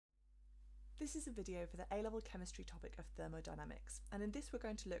This is a video for the A-level chemistry topic of thermodynamics, and in this we're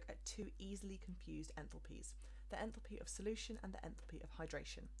going to look at two easily confused enthalpies, the enthalpy of solution and the enthalpy of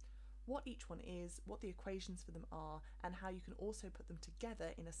hydration. What each one is, what the equations for them are, and how you can also put them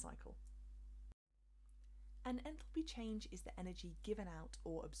together in a cycle. An enthalpy change is the energy given out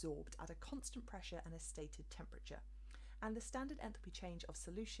or absorbed at a constant pressure and a stated temperature. And the standard enthalpy change of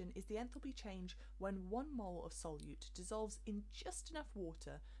solution is the enthalpy change when 1 mole of solute dissolves in just enough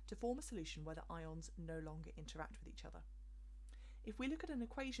water to form a solution where the ions no longer interact with each other. If we look at an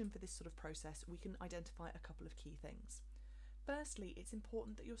equation for this sort of process, we can identify a couple of key things. Firstly, it's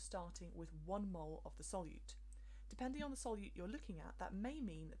important that you're starting with 1 mole of the solute. Depending on the solute you're looking at, that may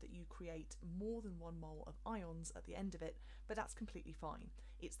mean that you create more than 1 mole of ions at the end of it, but that's completely fine.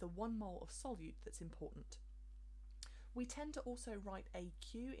 It's the 1 mole of solute that's important. We tend to also write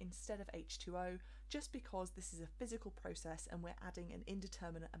AQ instead of H2O just because this is a physical process and we're adding an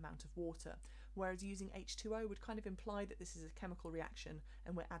indeterminate amount of water, whereas using H2O would kind of imply that this is a chemical reaction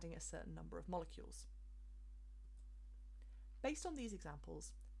and we're adding a certain number of molecules. Based on these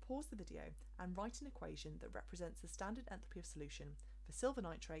examples, pause the video and write an equation that represents the standard enthalpy of solution for silver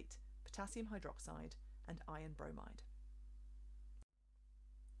nitrate, potassium hydroxide, and iron bromide.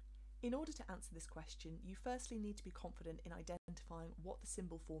 In order to answer this question, you firstly need to be confident in identifying what the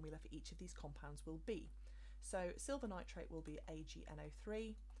symbol formula for each of these compounds will be. So silver nitrate will be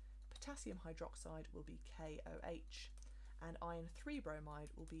AgNO3, potassium hydroxide will be KOH, and iron 3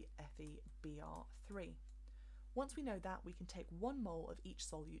 bromide will be FeBr3. Once we know that, we can take 1 mole of each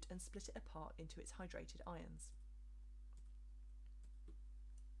solute and split it apart into its hydrated ions.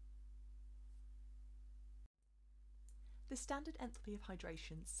 The standard enthalpy of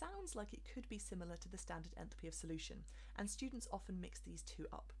hydration sounds like it could be similar to the standard enthalpy of solution, and students often mix these two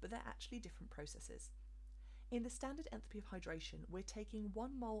up, but they're actually different processes. In the standard enthalpy of hydration, we're taking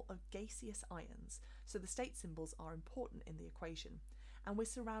 1 mole of gaseous ions, so the state symbols are important in the equation, and we're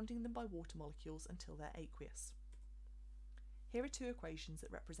surrounding them by water molecules until they're aqueous. Here are two equations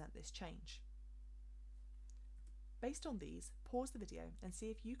that represent this change. Based on these, pause the video and see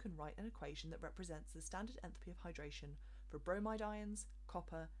if you can write an equation that represents the standard enthalpy of hydration for bromide ions,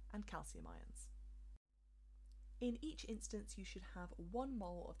 copper, and calcium ions. In each instance, you should have 1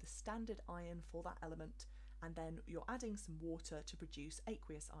 mole of the standard ion for that element, and then you're adding some water to produce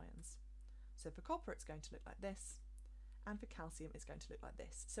aqueous ions. So for copper, it's going to look like this, and for calcium, it's going to look like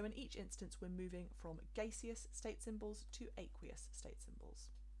this. So in each instance, we're moving from gaseous state symbols to aqueous state symbols.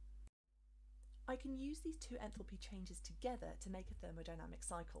 I can use these two enthalpy changes together to make a thermodynamic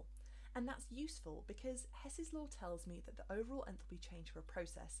cycle, and that's useful because Hess's law tells me that the overall enthalpy change for a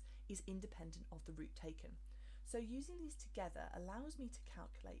process is independent of the route taken. So using these together allows me to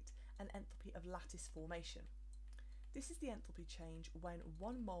calculate an enthalpy of lattice formation. This is the enthalpy change when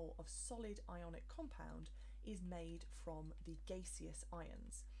 1 mole of solid ionic compound is made from the gaseous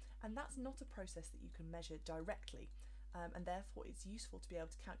ions, and that's not a process that you can measure directly. And therefore it's useful to be able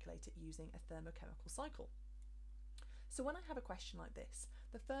to calculate it using a thermochemical cycle. So when I have a question like this,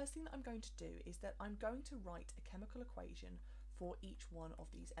 the first thing that I'm going to do is that I'm going to write a chemical equation for each one of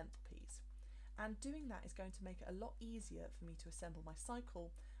these enthalpies. And doing that is going to make it a lot easier for me to assemble my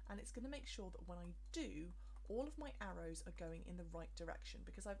cycle, and it's going to make sure that when I do, all of my arrows are going in the right direction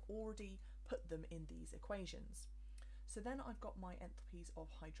because I've already put them in these equations. So then I've got my enthalpies of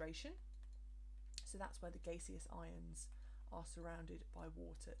hydration. So that's where the gaseous ions are surrounded by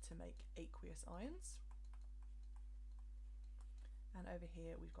water to make aqueous ions. And over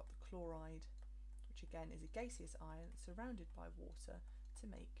here we've got the chloride, which again is a gaseous ion surrounded by water to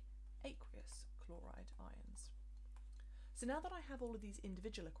make aqueous chloride ions. So now that I have all of these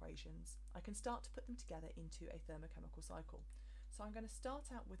individual equations, I can start to put them together into a thermochemical cycle. So I'm going to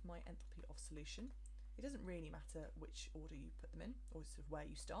start out with my enthalpy of solution. It doesn't really matter which order you put them in, or sort of where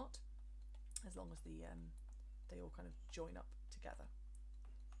you start, as long as they all kind of join up together.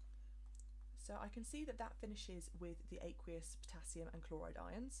 So I can see that that finishes with the aqueous potassium and chloride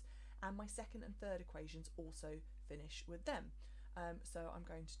ions, and my second and third equations also finish with them. So I'm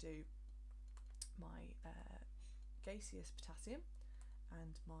going to do my gaseous potassium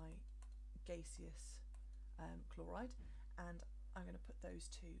and my gaseous chloride, and I'm going to put those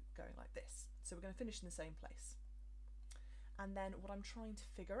two going like this. So we're going to finish in the same place. And then what I'm trying to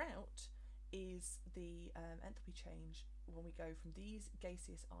figure out is the enthalpy change when we go from these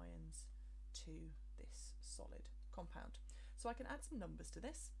gaseous ions to this solid compound. So I can add some numbers to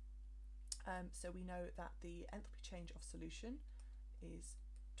this. So we know that the enthalpy change of solution is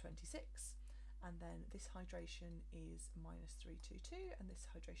 26, and then this hydration is -322, and this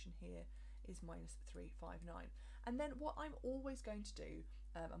hydration here is -359. And then what I'm always going to do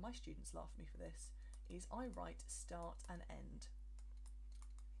and my students laugh at me for this, is I write start and end.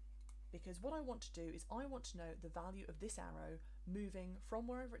 Because what I want to do is I want to know the value of this arrow moving from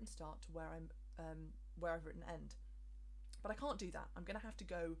where I've written start to where I've written end. But I can't do that. I'm going to have to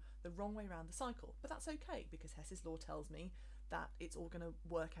go the wrong way around the cycle. But that's okay, because Hess's law tells me that it's all going to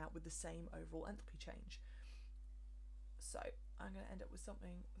work out with the same overall enthalpy change. So I'm going to end up with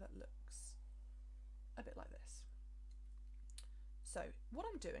something that looks a bit like this. So what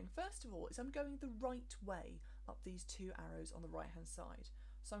I'm doing, first of all, is I'm going the right way up these two arrows on the right hand side.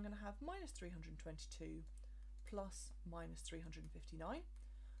 So I'm going to have minus 322 plus minus 359.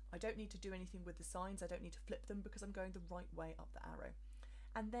 I don't need to do anything with the signs, I don't need to flip them, because I'm going the right way up the arrow.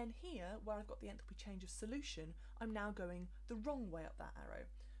 And then here, where I've got the enthalpy change of solution, I'm now going the wrong way up that arrow.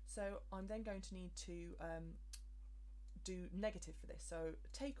 So I'm then going to need to do negative for this, so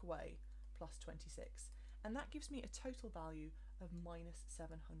take away plus 26. And that gives me a total value of minus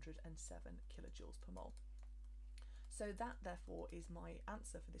 707 kilojoules per mole. So that, therefore, is my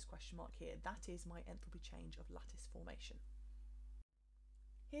answer for this question mark here. That is my enthalpy change of lattice formation.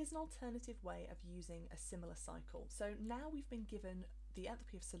 Here's an alternative way of using a similar cycle. So now we've been given the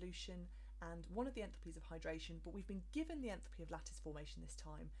enthalpy of solution and one of the enthalpies of hydration, but we've been given the enthalpy of lattice formation this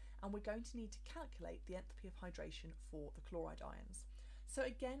time, and we're going to need to calculate the enthalpy of hydration for the chloride ions. So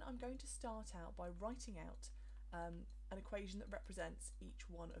again, I'm going to start out by writing out an equation that represents each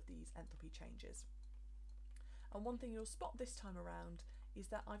one of these enthalpy changes. And one thing you'll spot this time around is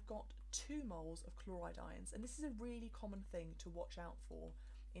that I've got 2 moles of chloride ions, and this is a really common thing to watch out for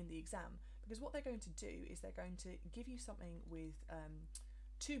in the exam, because what they're going to do is they're going to give you something with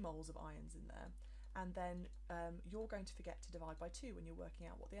 2 moles of ions in there, and then you're going to forget to divide by 2 when you're working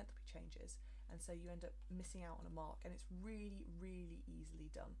out what the enthalpy change is, and so you end up missing out on a mark, and it's really, really easily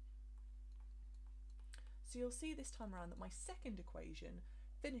done. So you'll see this time around that my second equation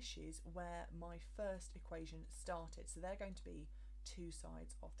finishes where my first equation started, so they're going to be 2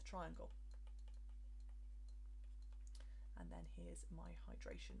 sides of the triangle. And then here's my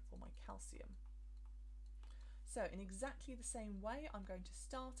hydration for my calcium. So in exactly the same way, I'm going to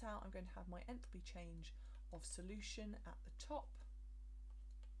start out, I'm going to have my enthalpy change of solution at the top.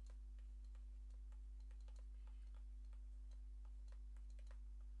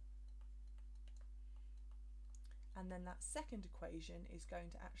 And then that second equation is going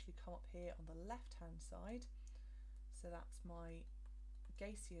to actually come up here on the left hand side. So that's my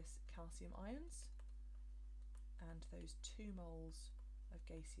gaseous calcium ions and those 2 moles of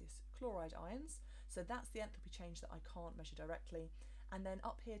gaseous chloride ions. So that's the enthalpy change that I can't measure directly. And then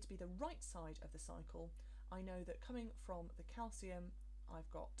up here to be the right side of the cycle, I know that coming from the calcium, I've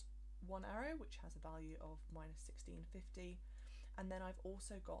got 1 arrow which has a value of minus 1650, and then I've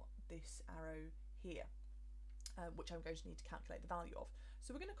also got this arrow here, which I'm going to need to calculate the value of.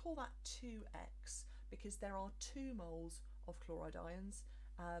 So we're going to call that 2x because there are 2 moles of chloride ions,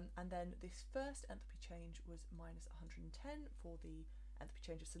 and then this first enthalpy change was minus 110 for the enthalpy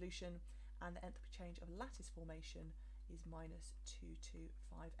change of solution, and the enthalpy change of lattice formation is minus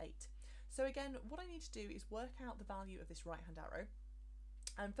 2258. So again, what I need to do is work out the value of this right hand arrow,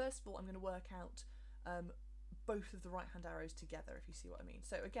 and first of all I'm going to work out both of the right hand arrows together, if you see what I mean.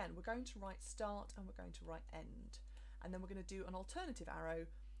 So again, we're going to write start and we're going to write end, and then we're going to do an alternative arrow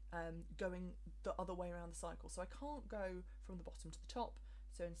going the other way around the cycle. So I can't go from the bottom to the top,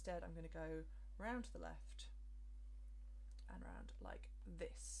 so instead I'm going to go round to the left and round like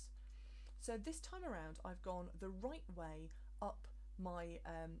this. So this time around I've gone the right way up my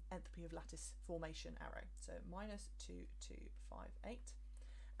enthalpy of lattice formation arrow, so minus 2258,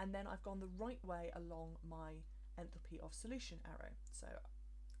 and then I've gone the right way along my enthalpy of solution arrow, so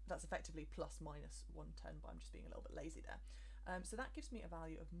that's effectively plus minus 110, but I'm just being a little bit lazy there. So that gives me a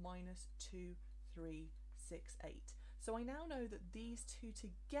value of minus 2368. So I now know that these two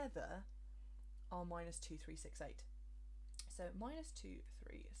together are minus 2368. So minus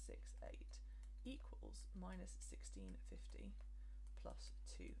 2368 equals minus 1650 plus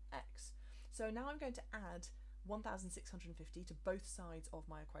 2x. So now I'm going to add 1650 to both sides of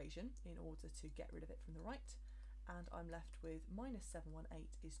my equation in order to get rid of it from the right, and I'm left with minus 718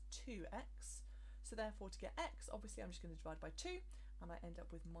 is 2x. So therefore, to get x, obviously I'm just going to divide by 2, and I end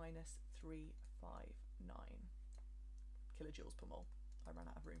up with minus 359 kilojoules per mole. I ran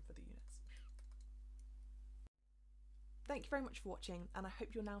out of room for the units. Thank you very much for watching, and I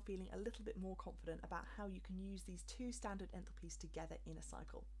hope you're now feeling a little bit more confident about how you can use these 2 standard enthalpies together in a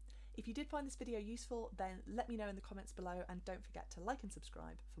cycle. If you did find this video useful, then let me know in the comments below, and don't forget to like and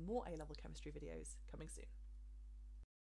subscribe for more A-level chemistry videos coming soon.